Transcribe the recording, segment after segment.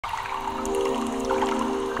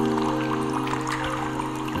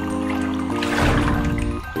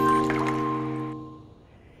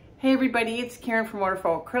everybody, it's Karen from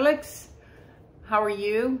Waterfall Acrylics. How are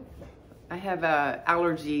you? I have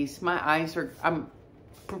allergies. My eyes are, I'm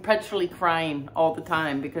perpetually crying all the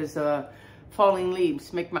time because falling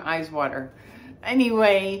leaves make my eyes water.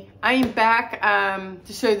 Anyway, I am back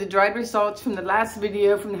to show you the dried results from the last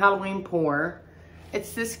video from the Halloween pour.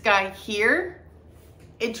 It's this guy here.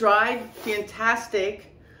 It dried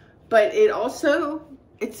fantastic, but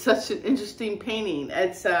it's such an interesting painting.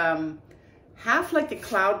 It's half like a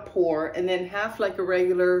cloud pour and then half like a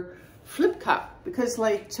regular flip cup, because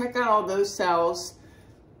like, check out all those cells.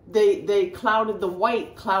 They clouded, the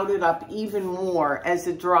white clouded up even more as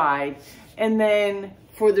it dried. And then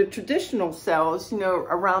for the traditional cells, you know,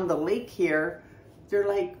 around the lake here, they're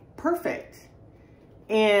like perfect.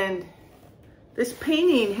 And this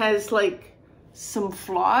painting has like some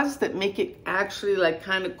flaws that make it actually like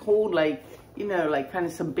kind of cool, like, you know, like kind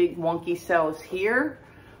of some big wonky cells here.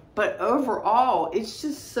 But overall, it's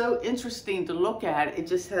just so interesting to look at. It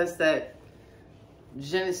just has that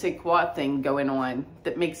je ne sais quoi thing going on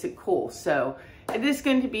that makes it cool. So it is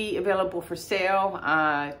going to be available for sale.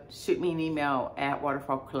 Shoot me an email at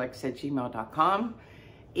waterfallacrylics@gmail.com.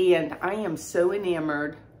 And I am so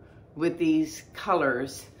enamored with these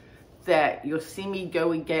colors that you'll see me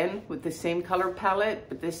go again with the same color palette,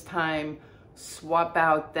 but this time swap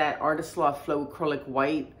out that Artists Loft Flow Acrylic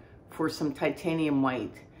white for some titanium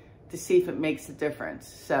white to see if it makes a difference.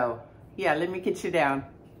 So yeah, let me get you down.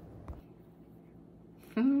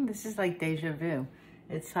 This is like deja vu.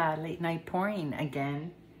 It's late night pouring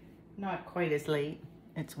again. Not quite as late.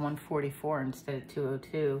 It's 1:44 instead of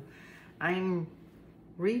 2:02. I'm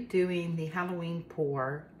redoing the Halloween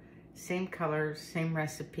pour. Same colors, same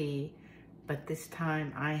recipe, but this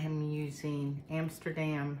time I am using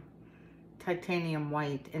Amsterdam titanium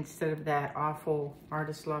white instead of that awful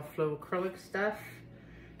Artists Loft Flow Acrylic stuff.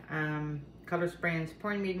 Colors, brands,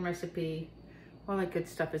 pouring medium recipe, all that good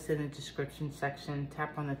stuff is in the description section.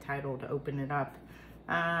 Tap on the title to open it up.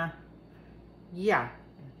 Yeah,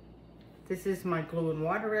 this is my glue and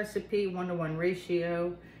water recipe, 1:1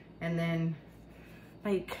 ratio, and then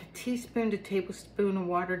like a teaspoon to tablespoon of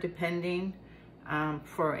water depending,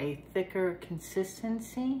 for a thicker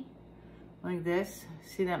consistency like this.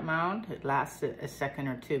 See that mound? It lasts a second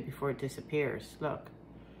or two before it disappears. Look,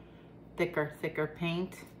 thicker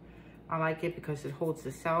paint. I like it because it holds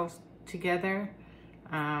the cells together.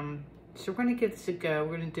 So we're gonna give this a go.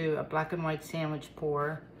 We're gonna do a black and white sandwich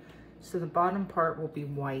pour. So the bottom part will be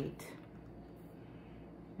white.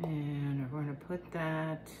 And we're gonna put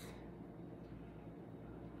that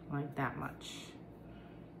like that much.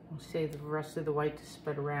 We'll save the rest of the white to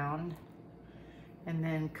spread around. And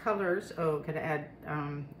then colors, gotta add,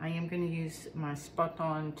 I am gonna use my spot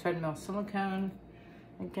on treadmill silicone.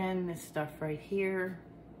 Again, this stuff right here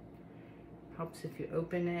helps if you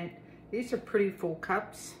open it. These are pretty full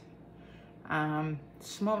cups.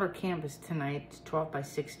 Smaller canvas tonight, it's 12 by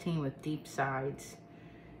 16 with deep sides.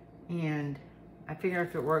 And I figure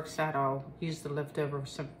if it works out, I'll use the leftover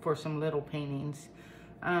for some little paintings.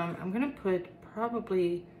 I'm gonna put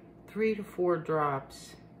probably 3 to 4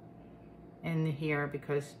 drops in here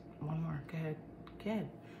because, one more, good.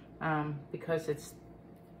 Because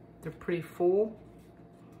they're pretty full.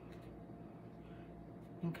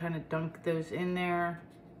 And kind of dunk those in there.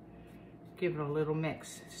 Give it a little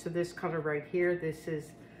mix. So this color right here, this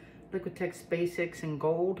is Liquitex Basics in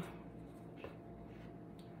gold.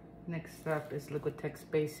 Next up is Liquitex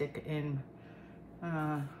Basic in,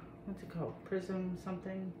 what's it called? Prism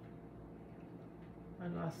something? I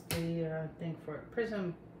lost the thing for it.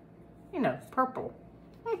 Prism, you know, purple.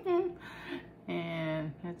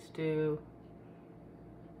 And let's do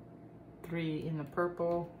 3 in the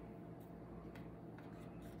purple.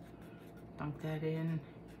 Dunk that in.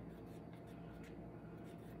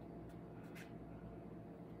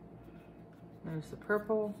 There's the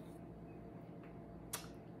purple.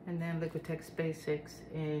 And then Liquitex Basics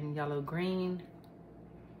in yellow green.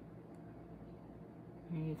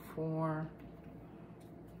 Need 4.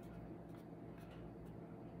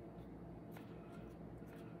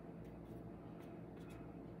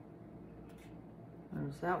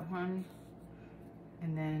 There's that one.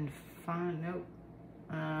 And then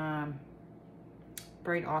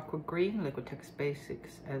bright aqua green, Liquitex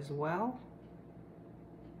Basics as well.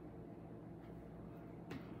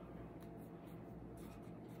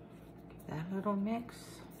 Give that little mix.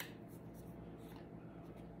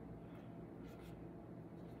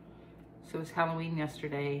 So it was Halloween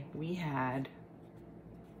yesterday. We had,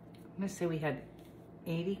 I'm gonna say we had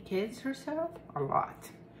 80 kids or so, a lot.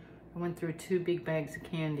 I went through 2 big bags of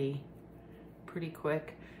candy pretty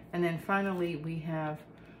quick. And then finally we have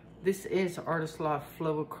This is Artists Loft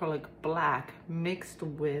Flow Acrylic Black mixed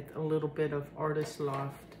with a little bit of Artists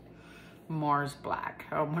Loft Mars Black.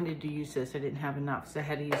 I wanted to use this, I didn't have enough, so I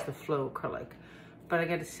had to use the Flow Acrylic. But I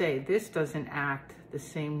gotta say, this doesn't act the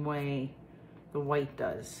same way the white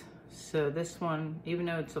does. So this one, even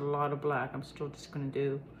though it's a lot of black, I'm still just gonna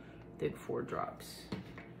do, I think, 4 drops.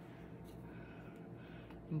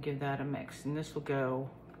 And give that a mix. And this will go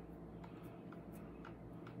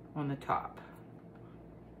on the top.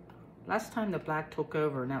 Last time the black took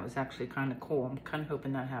over and that was actually kind of cool. I'm kind of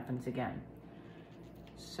hoping that happens again.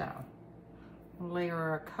 So, we'll layer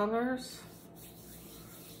our colors.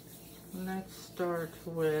 Let's start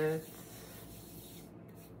with,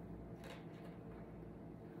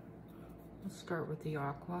 the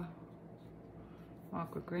aqua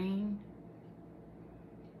green.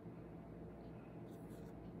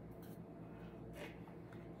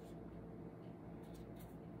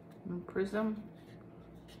 And prism.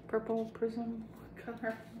 Purple prism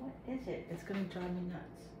color. What is it? It's gonna drive me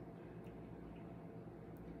nuts.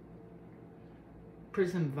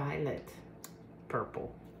 Prism violet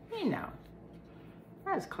purple. You know,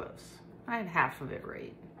 that was close. I had half of it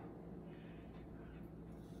right.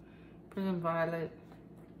 Prism violet.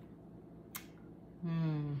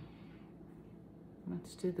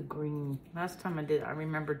 Let's do the green. Last time I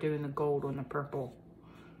remember doing the gold on the purple.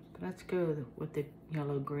 But let's go with the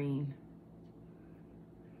yellow green.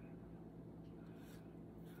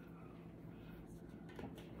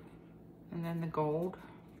 And then the gold.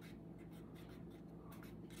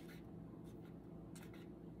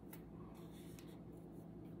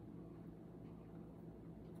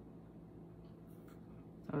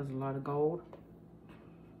 That was a lot of gold.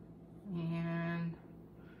 And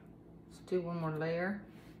let's do one more layer.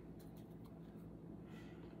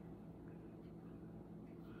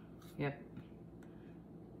 Yep.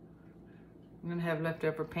 I'm gonna have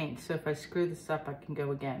leftover paint, so if I screw this up, I can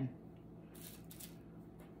go again.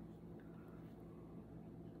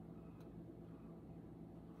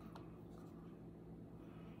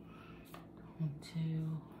 One,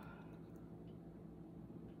 2.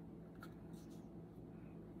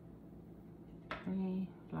 Three,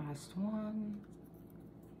 last one.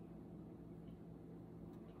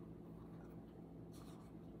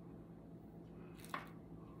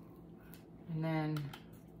 And then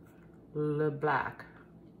the black.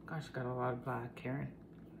 Gosh, got a lot of black, Karen.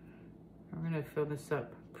 I'm gonna fill this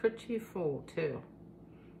up pretty full too.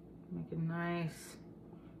 Make a nice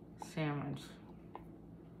sandwich.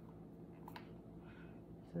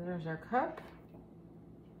 So there's our cup.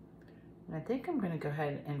 And I think I'm gonna go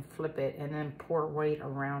ahead and flip it and then pour white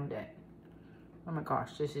around it. Oh my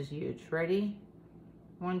gosh, this is huge. Ready?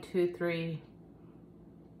 1, 2, 3,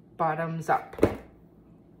 bottoms up.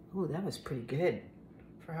 Oh, that was pretty good.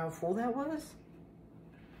 For how full that was?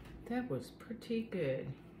 That was pretty good.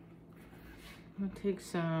 I'm gonna take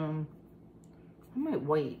some, I might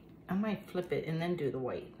wait. I might flip it and then do the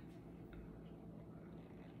white.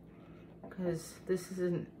 Because this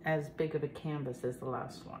isn't as big of a canvas as the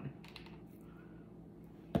last one.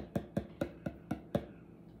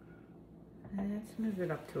 Let's move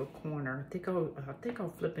it up to a corner. I think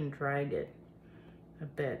I'll flip and drag it a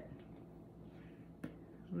bit.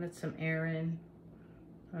 Let some air in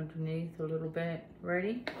underneath a little bit.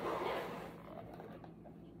 Ready?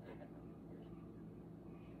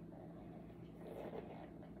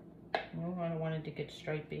 Oh, I don't want it to get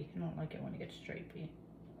stripy. I don't like it when it gets stripy.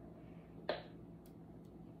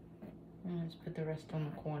 And let's put the rest on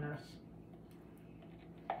the corners.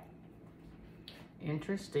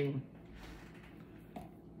 Interesting.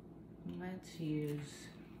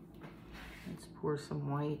 Let's pour some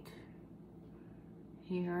white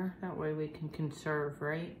here. That way we can conserve,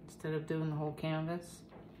 right? Instead of doing the whole canvas.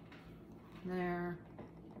 There.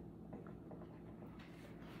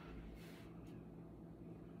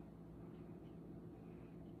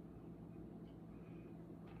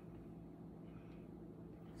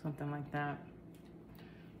 Something like that.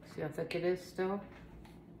 See how thick it is still?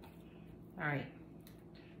 All right.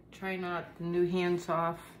 Try not the new hands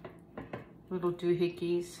off. Little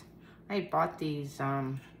doohickeys. I bought these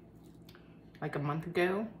like a month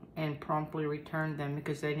ago and promptly returned them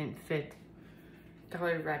because they didn't fit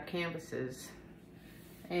gallery wrap canvases.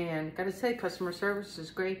 And gotta say, customer service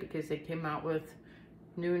is great because they came out with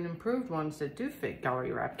new and improved ones that do fit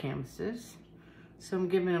gallery wrap canvases. So I'm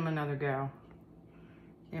giving them another go.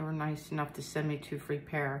 They were nice enough to send me 2 free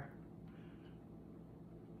pair.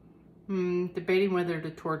 Debating whether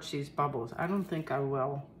to torch these bubbles. I don't think I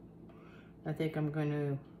will. I think I'm going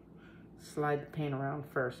to slide the paint around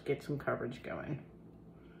first, get some coverage going.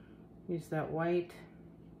 Use that white.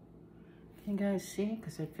 Can you guys see?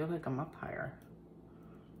 Because I feel like I'm up higher.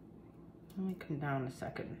 Let me come down a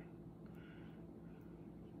second.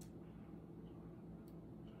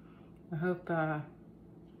 I hope,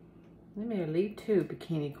 maybe I leave 2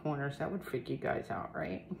 bikini corners. That would freak you guys out,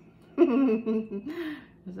 right?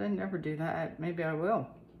 Because I never do that. Maybe I will.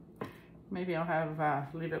 Maybe I'll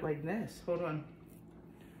have, leave it like this. Hold on.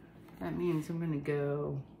 That means I'm gonna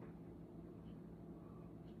go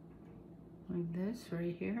like this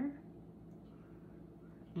right here.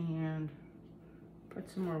 And put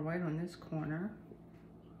some more white on this corner.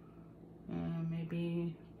 And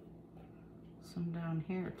maybe some down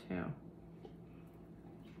here too.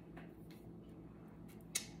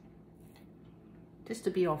 Just to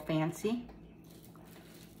be all fancy.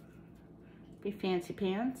 Be fancy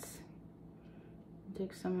pants.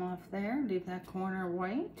 Take some off there, leave that corner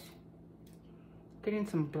white. Getting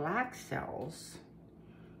some black cells.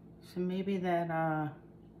 So maybe that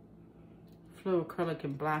flow acrylic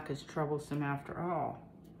in black is troublesome after all.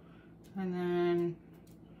 And then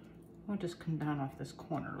we'll just come down off this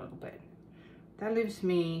corner a little bit. That leaves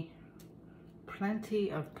me plenty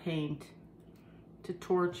of paint to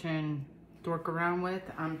torch and dork around with.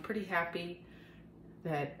 I'm pretty happy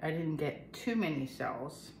that I didn't get too many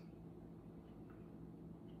cells.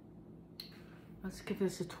 Let's give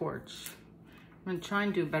this a torch. I'm gonna try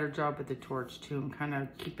and do a better job with the torch too and kind of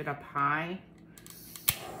keep it up high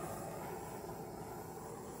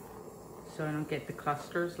so I don't get the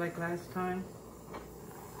clusters like last time.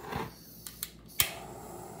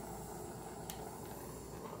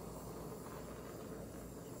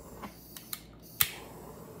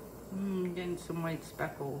 Getting some white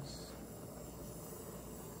speckles.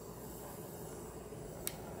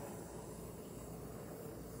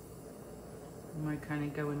 I might kind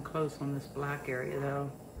of go in close on this black area though.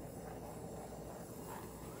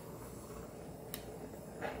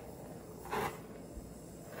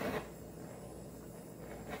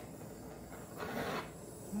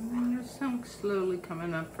 There's some slowly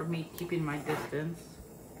coming up for me, keeping my distance.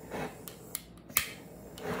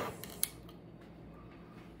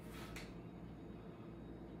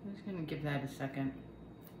 I'm just gonna give that a second.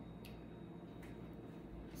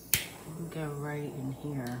 Go right in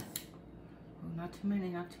here. Oh, not too many,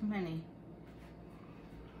 not too many.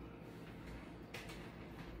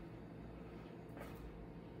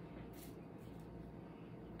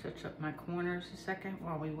 Touch up my corners a second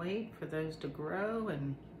while we wait for those to grow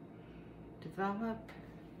and develop.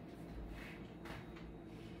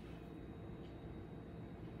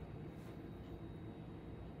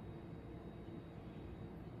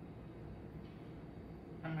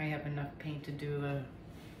 I might have enough paint to do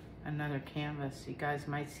another canvas. You guys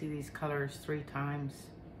might see these colors 3 times.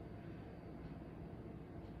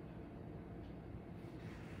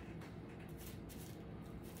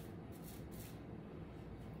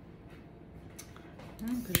 I'm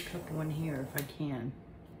gonna put a couple in here if I can.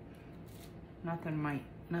 Nothing might,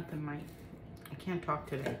 I can't talk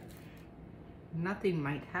today. Nothing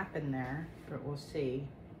might happen there, but we'll see.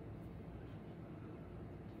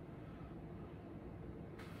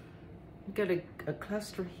 Got a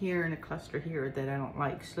cluster here and a cluster here that I don't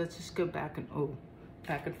like. So let's just go back and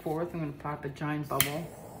forth. I'm gonna pop a giant bubble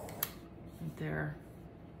right there.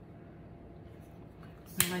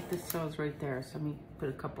 I like the cells right there, so let me put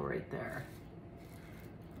a couple right there.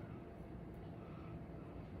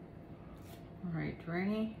 All right,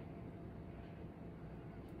 ready?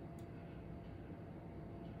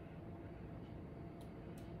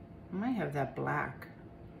 I might have that black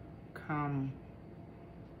come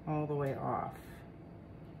all the way off.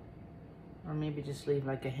 Or maybe just leave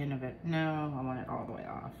like a hint of it. No, I want it all the way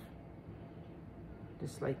off.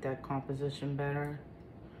 Just like that composition better.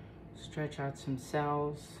 Stretch out some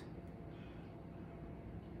cells.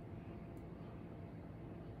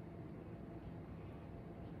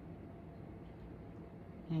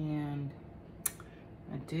 And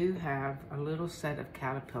I do have a little set of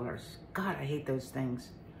caterpillars. God, I hate those things.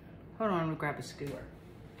 Hold on, I'm gonna grab a skewer.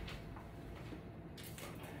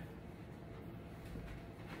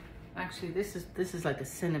 Actually, this is like a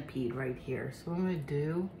centipede right here. So what I'm gonna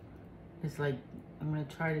do is like, I'm gonna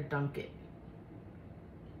try to dunk it.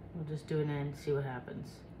 We'll just do it and see what happens.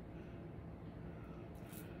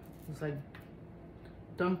 It's like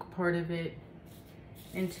dunk part of it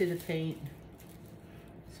into the paint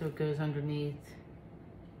so it goes underneath.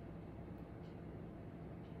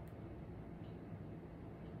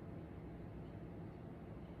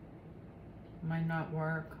 Might not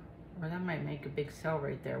work. Or that might make a big cell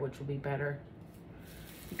right there, which will be better.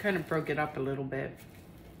 You kind of broke it up a little bit.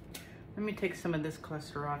 Let me take some of this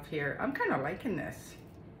cluster off here. I'm kind of liking this.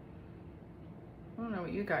 I don't know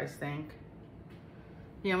what you guys think.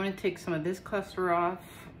 Yeah, I'm gonna take some of this cluster off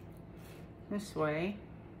this way.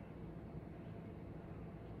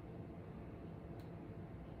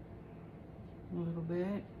 A little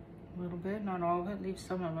bit, not all of it. Leave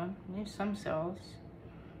some of them, leave some cells.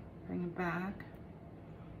 Bring it back,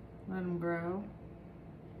 let them grow.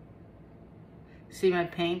 See my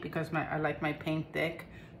paint, because I like my paint thick.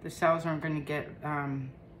 The cells aren't gonna get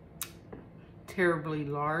terribly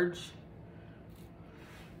large,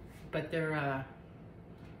 but they're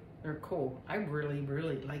cool. I really,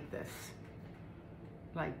 really like this.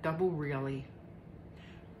 Like double really.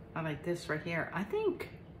 I like this right here. I think,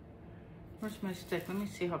 where's my stick? Let me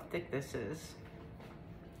see how thick this is.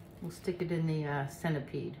 We'll stick it in the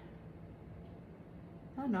centipede.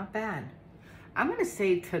 Oh, not bad. I'm gonna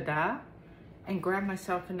say ta-da and grab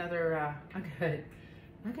myself another,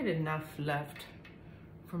 I got enough left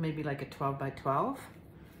for maybe like a 12 by 12.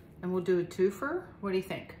 And we'll do a twofer. What do you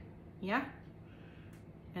think? Yeah?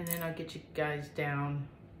 And then I'll get you guys down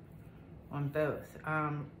on both.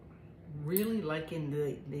 Really liking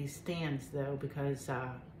these stands though, because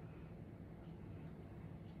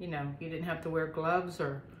you know, you didn't have to wear gloves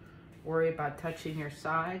or worry about touching your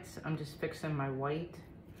sides. I'm just fixing my white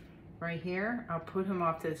right here. I'll put him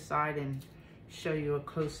off to the side and show you a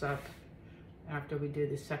close-up after we do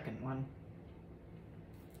the second one.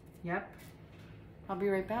 Yep, I'll be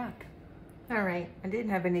right back. All right, I didn't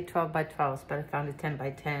have any 12 by 12s, but I found a 10 by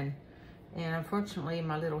 10. And unfortunately,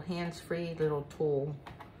 my little hands-free little tool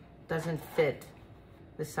doesn't fit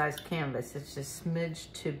the size canvas. It's just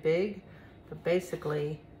smidged too big. But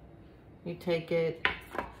basically, you take it,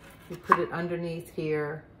 you put it underneath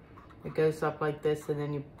here, it goes up like this, and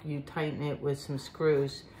then you tighten it with some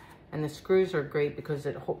screws. And the screws are great because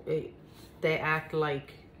they act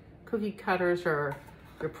like cookie cutters or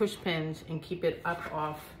your push pins and keep it up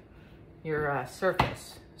off your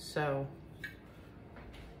surface. So,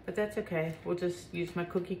 but that's okay. We'll just use my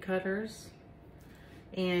cookie cutters.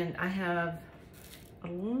 And I have a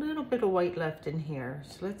little bit of white left in here.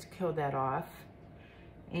 So let's kill that off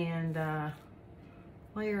and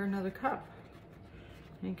layer another cup.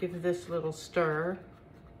 And give this a little stir.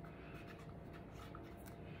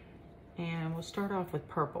 And we'll start off with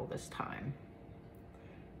purple this time.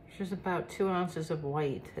 There's about 2 ounces of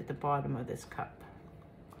white at the bottom of this cup.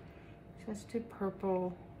 So let's do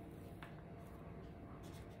purple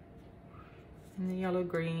and the yellow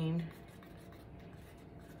green.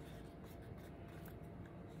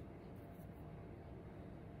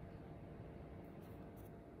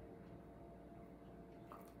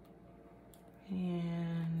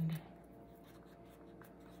 And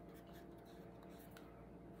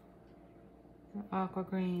the aqua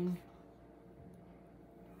green.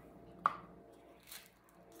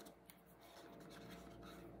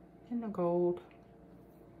 And the gold.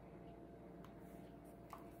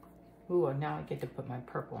 Ooh, and now I get to put my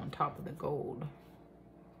purple on top of the gold.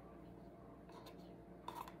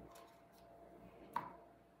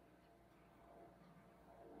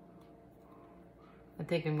 I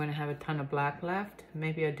think I'm gonna have a ton of black left.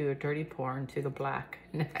 Maybe I'll do a dirty pour into the black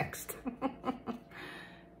next. All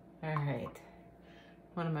right,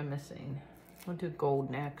 what am I missing? We'll do gold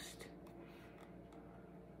next.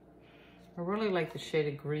 I really like the shade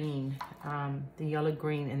of green, the yellow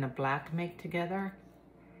green and the black make together.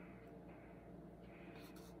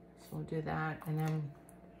 So we'll do that and then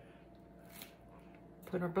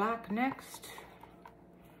put our black next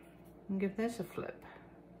and give this a flip.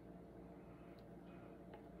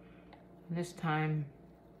 And this time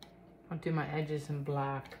I'll do my edges in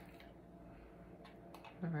black.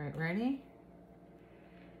 All right, ready?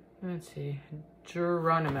 Let's see,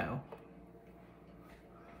 Geronimo.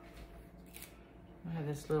 I have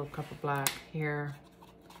this little cup of black here.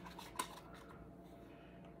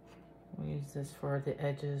 We'll use this for the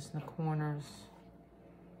edges and the corners.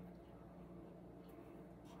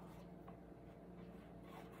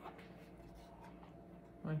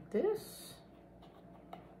 Like this.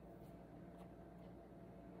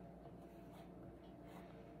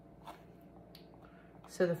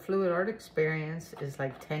 So the Fluid Art Experience is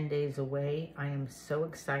like 10 days away. I am so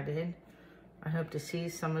excited. I hope to see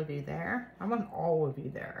some of you there. I want all of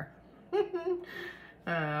you there.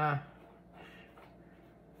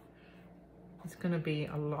 It's gonna be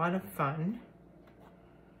a lot of fun.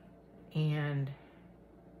 And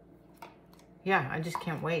yeah, I just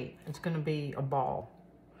can't wait. It's gonna be a ball.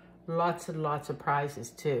 Lots and lots of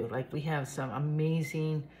prizes too. Like we have some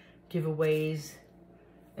amazing giveaways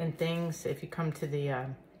and things if you come to the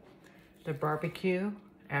barbecue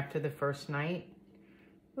after the first night.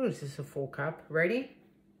 Ooh, is this a full cup? Ready?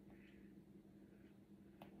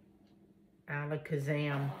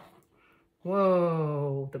 Alakazam.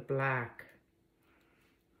 Whoa, the black.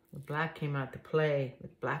 The black came out to play. The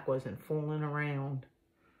black wasn't fooling around.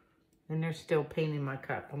 And they're still painting my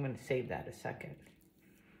cup. I'm going to save that a second.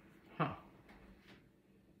 Huh.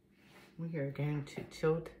 We are going to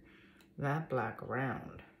tilt that black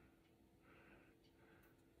around.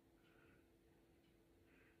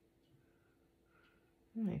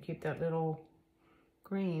 I'm going to keep that little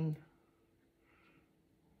green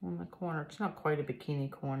on the corner. It's not quite a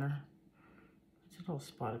bikini corner. It's a little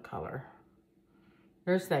spot of color.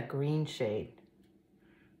 There's that green shade.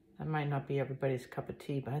 That might not be everybody's cup of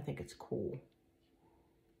tea, but I think it's cool.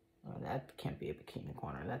 Oh, that can't be a bikini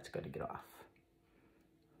corner. That's got to get off.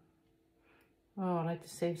 Oh, I'd like to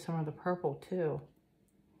save some of the purple too.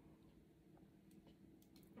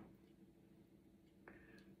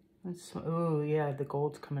 Oh yeah, the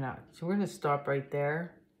gold's coming out. So we're going to stop right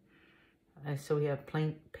there. And so we have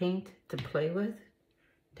paint to play with.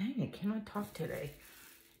 Dang it, can I talk today?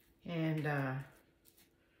 And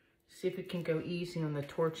see if it can go easy on the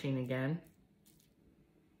torching again.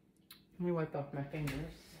 Let me wipe off my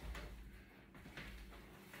fingers.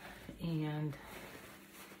 And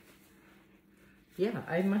yeah,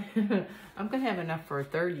 I'm gonna have enough for a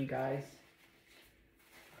third, you guys.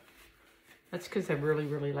 That's because I really,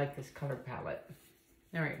 really like this color palette.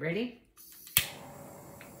 All right, ready?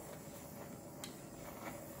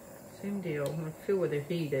 Same deal. I'm gonna feel where the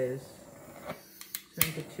heat is.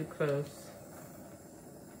 Don't get too close.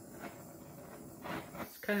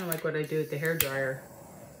 It's kind of like what I do with the hairdryer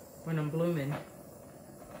when I'm blooming.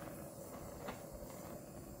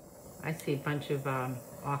 I see a bunch of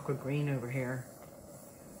aqua green over here.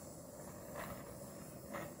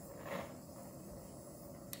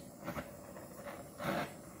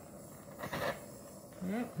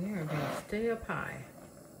 Yep, we are gonna stay up high.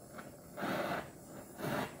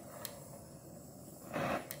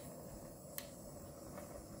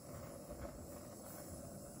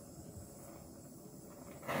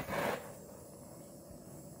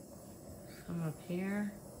 Some up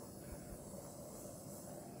here.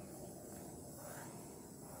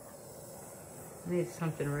 I need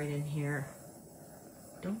something right in here.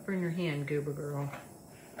 Don't burn your hand, goober girl.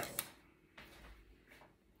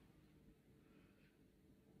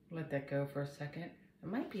 Let that go for a second. It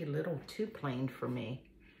might be a little too plain for me.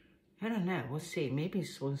 I don't know. We'll see. Maybe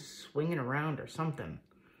it's swinging around or something.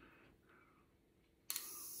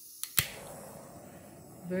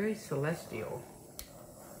 Very celestial.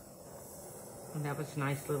 And that was a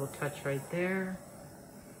nice little touch right there.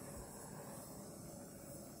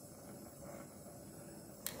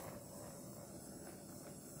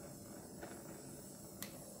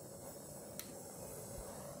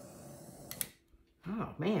 Oh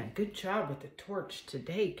man, good job with the torch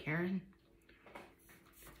today, Karen.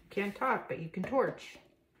 Can't talk, but you can torch.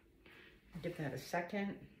 Give that a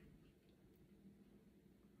second.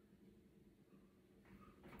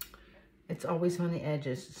 It's always on the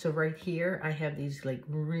edges. So right here, I have these like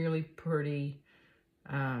really pretty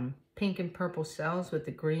pink and purple cells with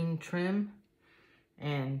the green trim.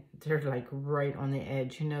 And they're like right on the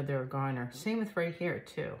edge. You know they're a goner. Same with right here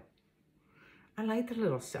too. I like the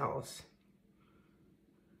little cells.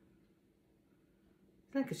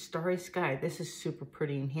 It's like a starry sky. This is super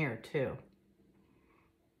pretty in here too.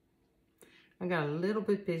 I got a little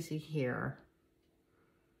bit busy here.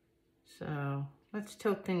 So let's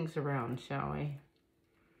tilt things around, shall we?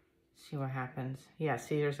 See what happens. Yeah,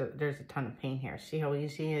 see there's a ton of paint here. See how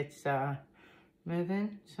easy it's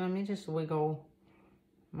moving? So let me just wiggle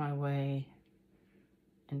my way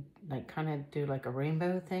and like kind of do like a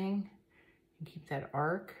rainbow thing and keep that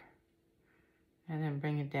arc and then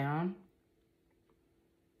bring it down.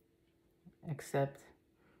 Except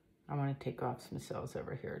I want to take off some cells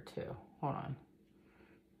over here too. Hold on.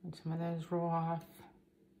 Let some of those roll off.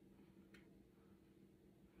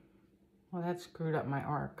 Well, that screwed up my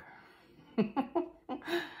arc.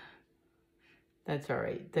 That's all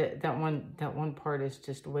right. That one part is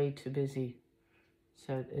just way too busy.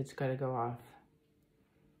 So it's got to go off.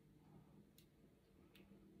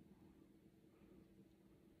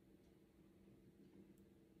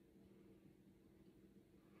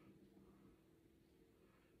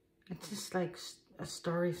 It's just like a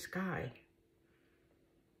starry sky.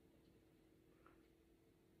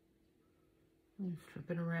 Flip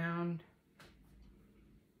it around.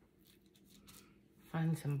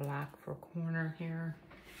 Find some black for a corner here.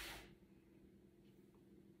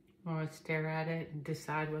 Or stare at it and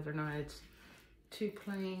decide whether or not it's too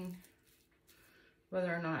plain.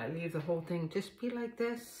 Whether or not I leave the whole thing just be like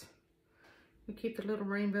this. We keep the little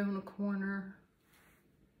rainbow in the corner.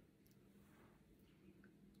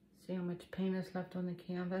 See how much paint is left on the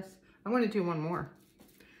canvas? I want to do one more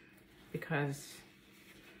because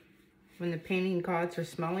when the painting gods are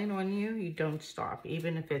smelling on you, you don't stop,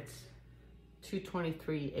 even if it's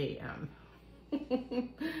 2:23 a.m.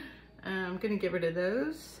 I'm gonna get rid of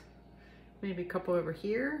those. Maybe a couple over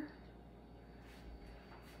here.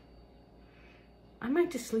 I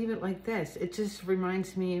might just leave it like this. It just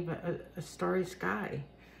reminds me of a starry sky.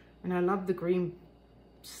 And I love the green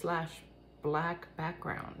 / black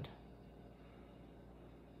background.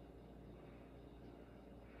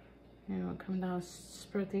 And I'll come down,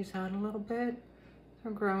 spread these out a little bit.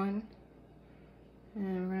 They're growing.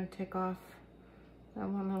 And we're gonna take off that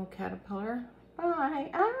one little caterpillar.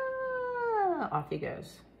 Bye, ah, off he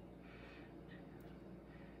goes.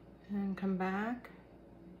 And come back.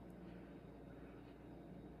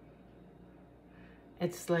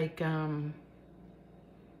 It's like kind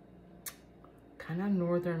of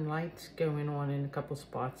northern lights going on in a couple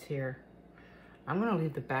spots here. I'm gonna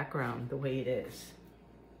leave the background the way it is.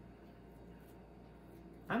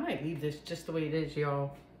 I might leave this just the way it is,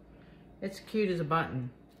 y'all. It's cute as a button.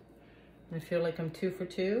 I feel like I'm 2 for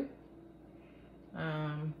 2.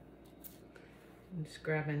 I'm just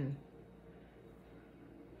grabbing,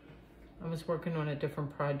 I was working on a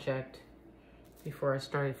different project before I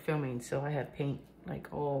started filming, so I have paint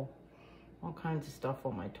like all kinds of stuff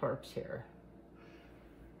on my tarps here.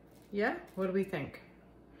 Yeah, what do we think?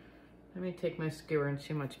 Let me take my skewer and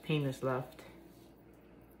see how much paint is left.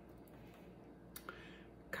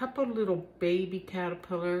 Couple little baby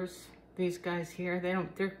caterpillars. These guys here,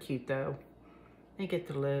 they're cute though. They get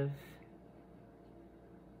to live.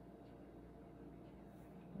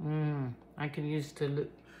 I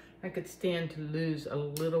could stand to lose a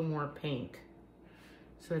little more paint.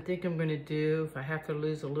 So I think I'm gonna do, if I have to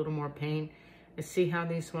lose a little more paint, is see how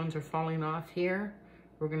these ones are falling off here.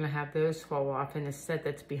 We're gonna have those fall off, and the set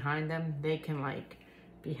that's behind them, they can like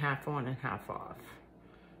be half on and half off.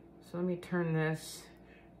 So let me turn this,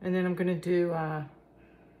 and then I'm gonna do, I'm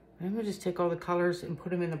gonna just take all the colors and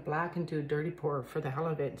put them in the black and do a dirty pour for the hell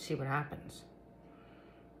of it and see what happens.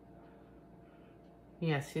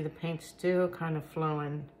 Yeah, see the paint's still kind of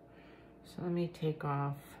flowing. So let me take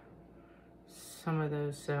off some of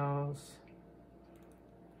those cells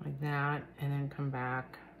like that, and then come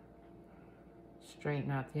back, straighten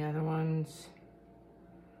out the other ones.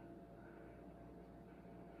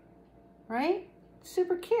 Right?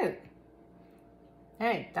 Super cute.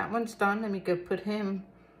 Hey, that one's done. Let me go put him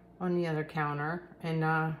on the other counter, and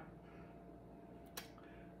let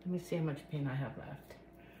me see how much paint I have left.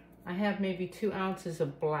 I have maybe 2 ounces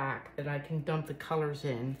of black that I can dump the colors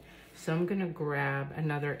in. So I'm gonna grab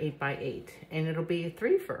another 8x8, and it'll be a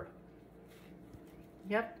 3-fer.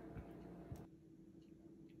 Yep.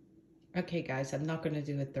 Okay guys, I'm not gonna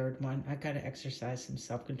do a third one. I gotta exercise some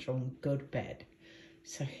self-control and go to bed.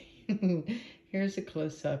 So here's a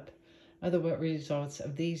close-up of the wet results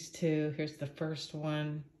of these 2. Here's the first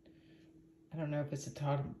one. I don't know if it's a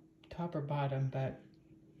top or bottom, but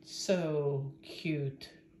so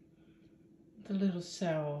cute. The little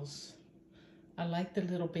cells. I like the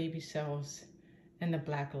little baby cells and the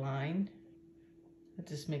black line. It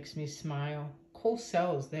just makes me smile. Cool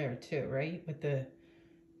cells there too, right? With the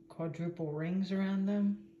quadruple rings around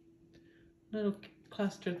them. Little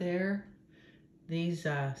cluster there. These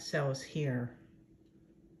cells here.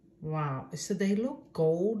 Wow. So they look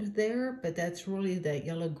gold there, but that's really that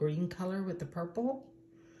yellow-green color with the purple.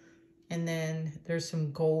 And then there's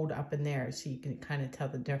some gold up in there, so you can kind of tell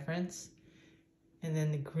the difference. And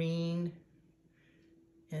then the green,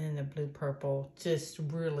 and then the blue-purple, just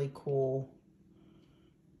really cool.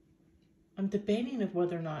 I'm debating of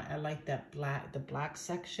whether or not I like that the black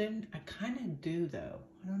section. I kind of do though.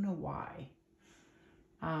 I don't know why.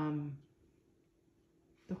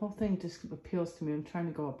 The whole thing just appeals to me. I'm trying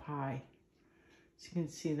to go up high. So you can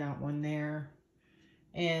see that one there.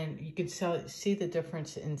 And you can see the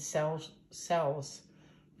difference in cells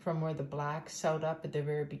from where the black celled up at the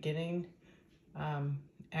very beginning.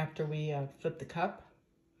 After we flip the cup.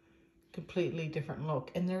 Completely different look.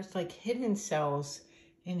 And there's like hidden cells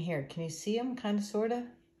in here. Can you see them kind of sort of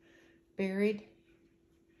buried?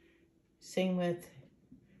 Same with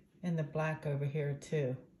in the black over here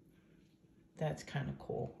too. That's kind of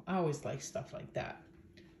cool. I always like stuff like that.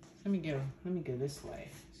 Let me go this way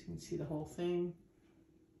so you can see the whole thing.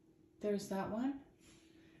 There's that one.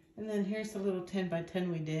 And then here's the little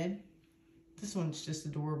 10x10 we did. This one's just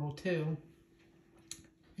adorable too.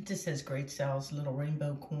 It just says great cells, little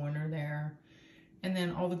rainbow corner there. And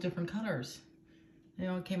then all the different colors. They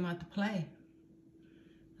all came out to play.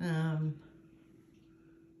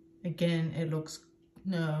 Again, it looks,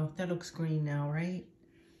 no, that looks green now, right?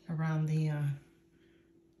 around the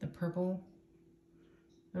purple,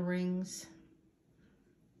 the rings.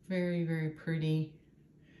 Very, very pretty,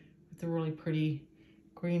 with a really pretty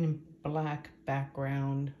green and black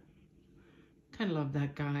background. Kind of love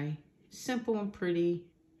that guy. Simple and pretty.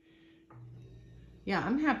 Yeah,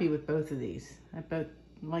 I'm happy with both of these. I both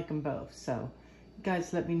like them both. So, you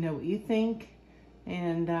guys let me know what you think.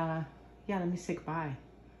 And yeah, let me say goodbye.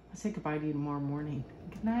 I'll say goodbye to you tomorrow morning.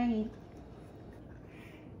 Good night.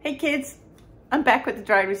 Hey kids, I'm back with the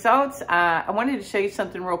dry results. I wanted to show you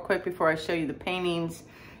something real quick before I show you the paintings.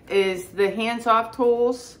 Is the hands-off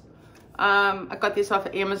tools. I got these off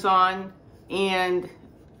of Amazon, and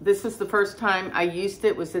this is the first time I used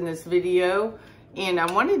it, was in this video. And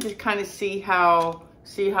I wanted to kind of see how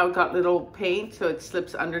it got little paint, so it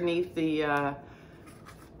slips underneath the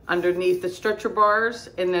stretcher bars.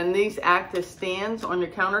 And then these act as stands on your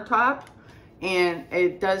countertop. And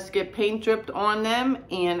it does get paint dripped on them.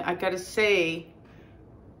 And I gotta say,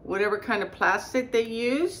 whatever kind of plastic they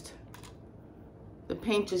used, the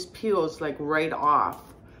paint just peels like right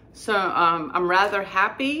off. So I'm rather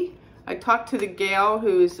happy. I talked to the gal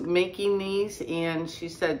who's making these, and she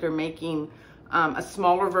said they're making a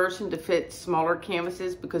smaller version to fit smaller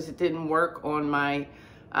canvases because it didn't work on my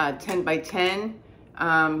 10 by 10.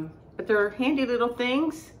 But they're handy little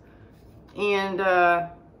things. And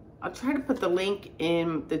I'll try to put the link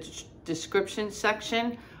in the description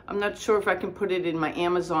section. I'm not sure if I can put it in my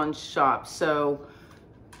Amazon shop. So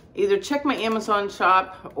either check my Amazon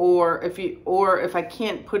shop, or if I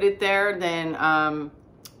can't put it there, then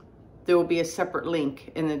there will be a separate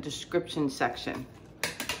link in the description section.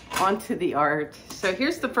 Onto the art. So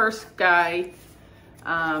here's the first guy.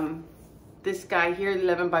 This guy here,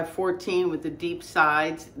 11 by 14 with the deep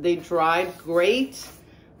sides. They dried great.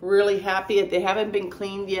 Really happy. They haven't been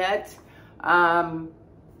cleaned yet.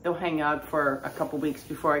 They'll hang out for a couple weeks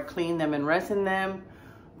before I clean them and resin them.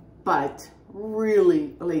 But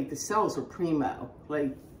really, like, the cells are primo.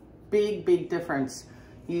 Like, big difference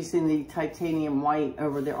using the titanium white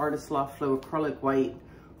over the Artists Loft Flow Acrylic white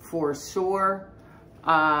for sure.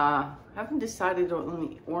 I haven't decided on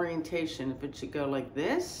the orientation, if it should go like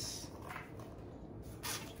this.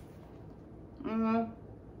 I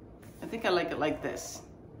think I like it like this.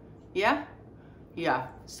 Yeah? Yeah.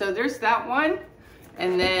 So there's that one.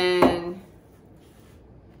 And then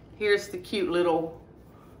here's the cute little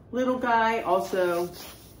guy, also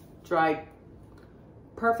dried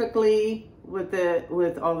perfectly with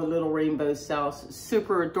all the little rainbow cells.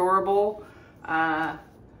 Super adorable. The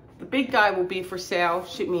big guy will be for sale.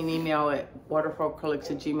 Shoot me an email at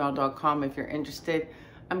waterfallacrylics@gmail.com if you're interested.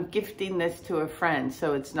 I'm gifting this to a friend,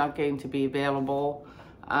 so it's not going to be available.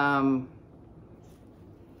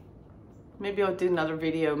 Maybe I'll do another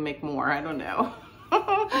video and make more. I don't know.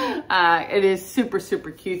 It is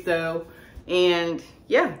super cute though. And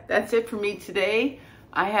yeah, that's it for me today.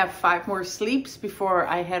 I have 5 more sleeps before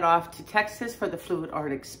I head off to Texas for the Fluid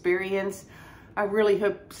Art Experience. I really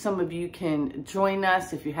hope some of you can join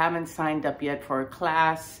us. If you haven't signed up yet for a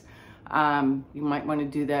class, you might want to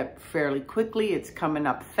do that fairly quickly. It's coming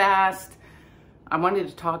up fast. I wanted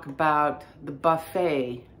to talk about the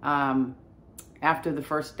buffet after the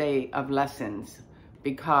first day of lessons,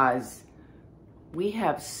 because we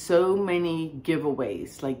have so many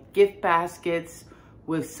giveaways, like gift baskets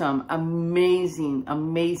with some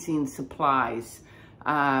amazing supplies.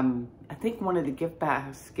 I think one of the gift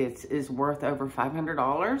baskets is worth over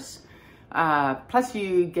 $500. Plus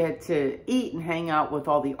you get to eat and hang out with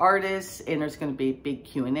all the artists, and there's gonna be a big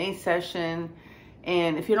Q&A session.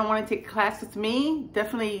 And if you don't wanna take a class with me,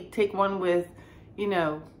 definitely take one with, you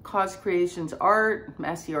know, Cause Creations Art,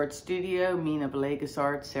 Massey Art Studio, Mina Villegas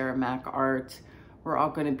Art, Sarah Mack Art. We're all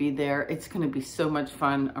gonna be there. It's gonna be so much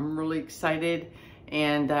fun. I'm really excited.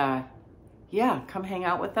 And yeah, come hang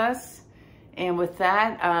out with us. And with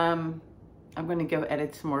that, I'm gonna go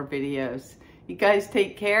edit some more videos. You guys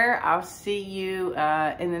take care. I'll see you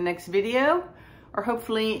in the next video, or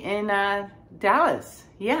hopefully in Dallas.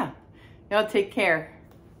 Yeah, y'all take care.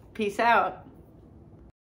 Peace out.